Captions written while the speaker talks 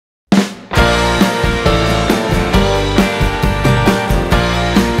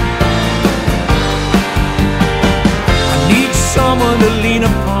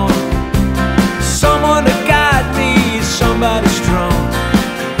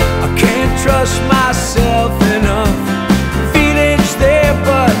trust myself enough. Feeling's there,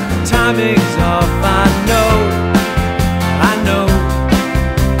 but timing's off. I know, I know,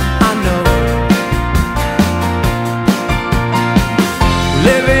 I know.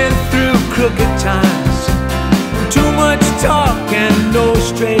 Living through crooked times, too much talk and no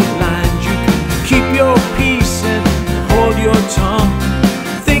straight lines. You can keep your peace and hold your tongue.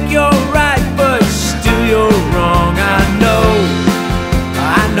 Think you're right, but still you're wrong. I know,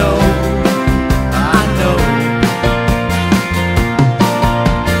 I know, I know.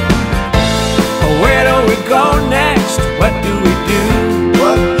 Where do we go next? What do we do?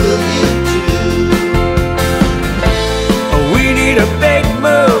 What will you do? We need a big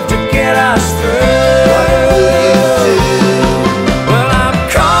move to get us through. What will you do? Well, I'm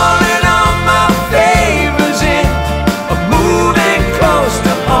calling all my favors in, I'm moving close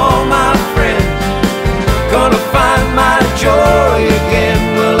to all my friends. Gonna find my joy again.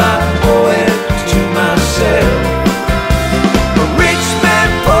 Will I owe it to myself? A rich man,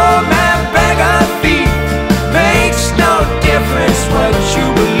 poor man, beggar, thief, makes no difference what you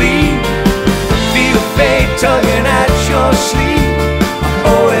believe. Feel fate tugging at your sleeve.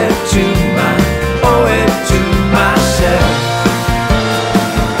 I owe it to myself.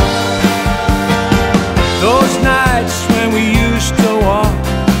 Those nights when we used to walk,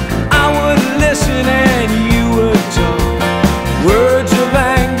 I would listen and you would talk. Words of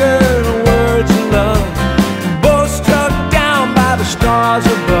anger, words of love, both struck down by the stars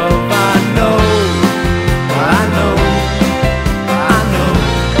above. I know, I know, I know.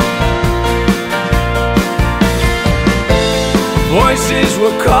 Voices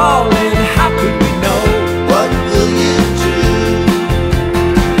were calling, how could we know? What will you do?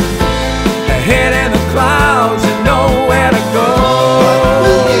 Head in the clouds and nowhere to go. What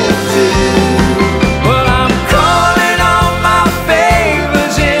will you do? Well, I'm calling all my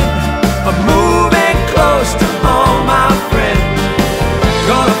favors in, I'm moving close to all my friends.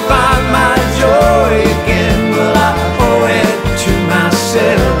 Gonna find my joy again. Will I owe it to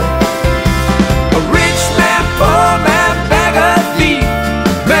myself? A rich man, poor man, beggar, thief,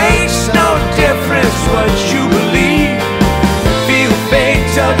 makes no difference what you believe. Feel fate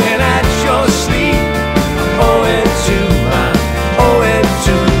tugging at your sleeve. Owe it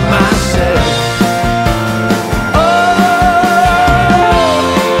to myself.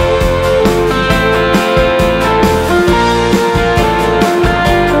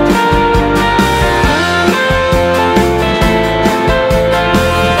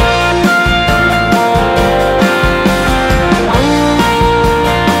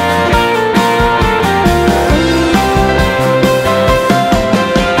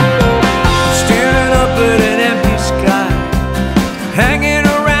 Staring up at an empty sky, hanging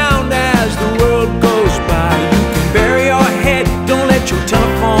around as the world goes by. You can bury your head, don't let your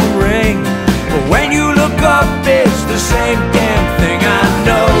telephone ring, but when you look up, it's the same day.